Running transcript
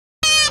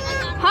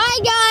Hi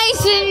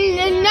guys,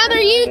 in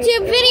another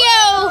YouTube video.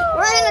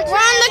 We're on the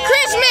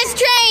Christmas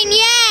train,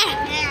 yeah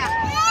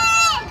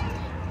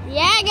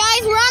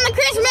guys, we're on the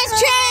Christmas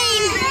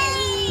train.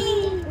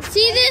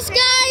 See this,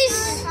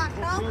 guys?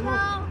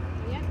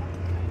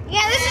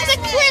 Yeah, this is the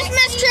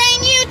Christmas train,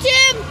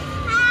 YouTube.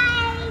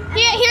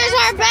 Here's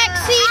our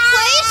backseat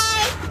place.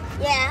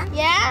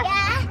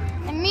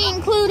 Yeah. And me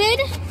included.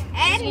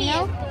 And you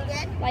know,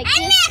 like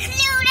I'm this.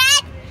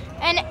 included.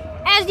 And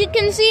as you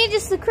can see,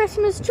 just the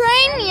Christmas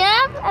train,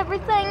 yeah,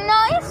 everything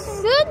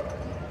nice, good.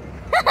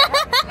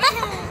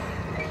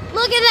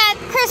 Look at that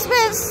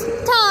Christmas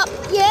top,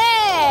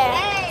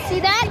 yeah. See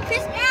that?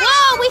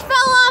 Whoa, we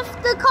fell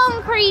off the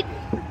concrete.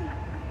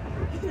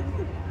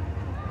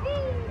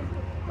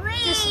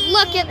 Just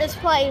look at this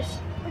place.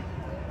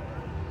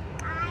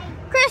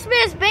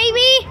 Christmas,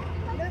 baby.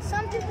 There's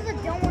some people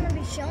that don't want to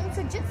be shown,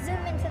 so just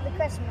zoom into the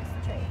Christmas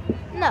tree.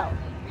 No.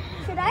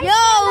 Should I?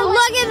 Yo,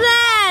 look at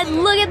that!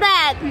 Look at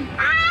that!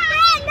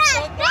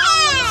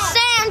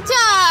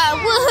 Santa!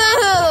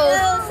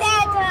 Woohoo!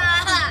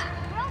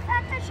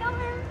 Santa, show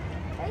him.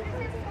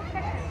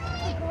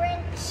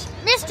 Grinch.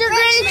 Mr.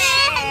 Grinch!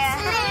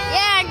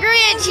 Yeah,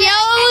 Grinch,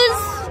 yos!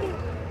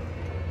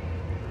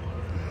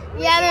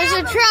 Yeah, there's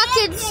a truck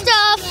and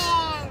stuff.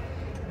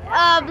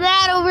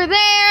 That over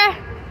there.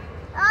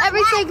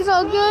 Everything's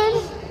all good.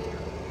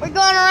 We're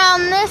going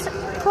around this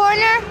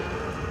corner.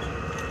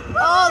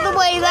 All the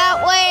way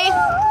that way.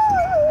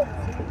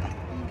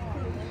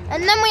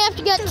 And then we have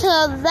to get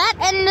to that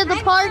end of the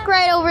park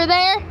right over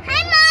there.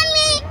 Hi,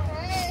 Mommy.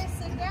 Hey,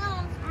 sit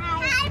down.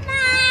 Hi,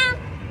 Mom.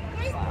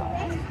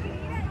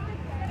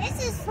 This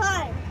is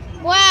fun.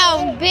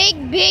 Wow,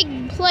 big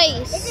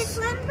place. Is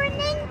it fun,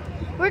 Brendan?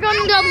 We're going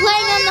to go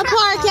playing on the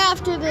park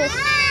after this.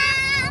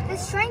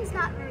 This train's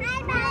not very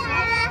good.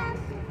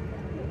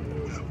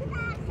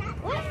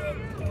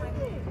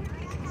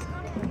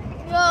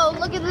 Yo,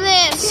 look at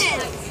this.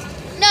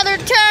 Another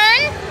turn.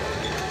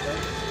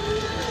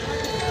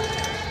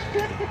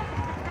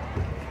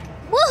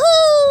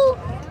 Woohoo!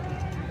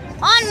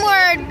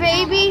 Onward,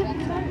 baby.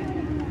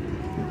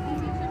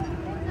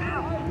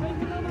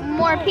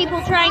 More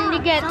people trying to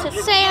get to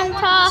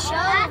Santa.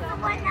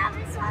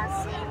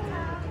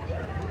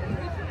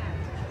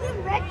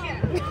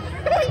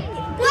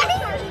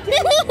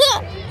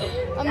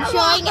 I'm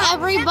showing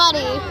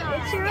everybody.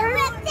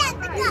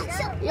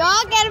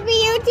 Y'all gotta be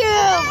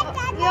YouTube.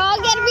 Y'all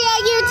gotta be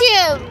on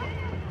YouTube.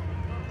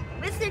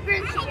 Mr.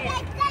 Grinch.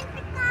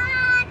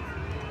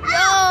 Yo.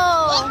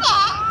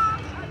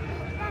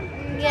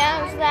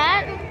 Yeah, is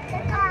that?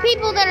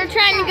 People that are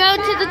trying to go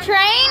to the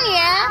train,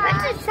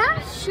 yeah.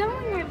 Stop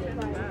showing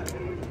everybody.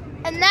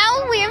 And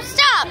now we have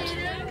stopped.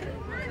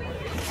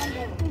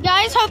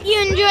 Guys, hope you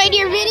enjoyed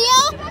your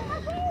video.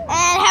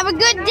 And have a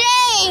good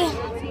day.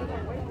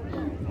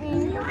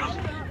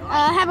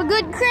 Have a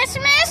good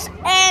Christmas.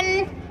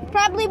 And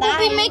probably we'll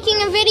be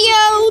making a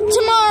video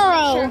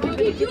tomorrow.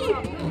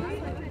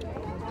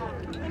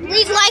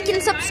 Please like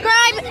and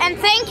subscribe. And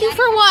thank you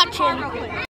for watching.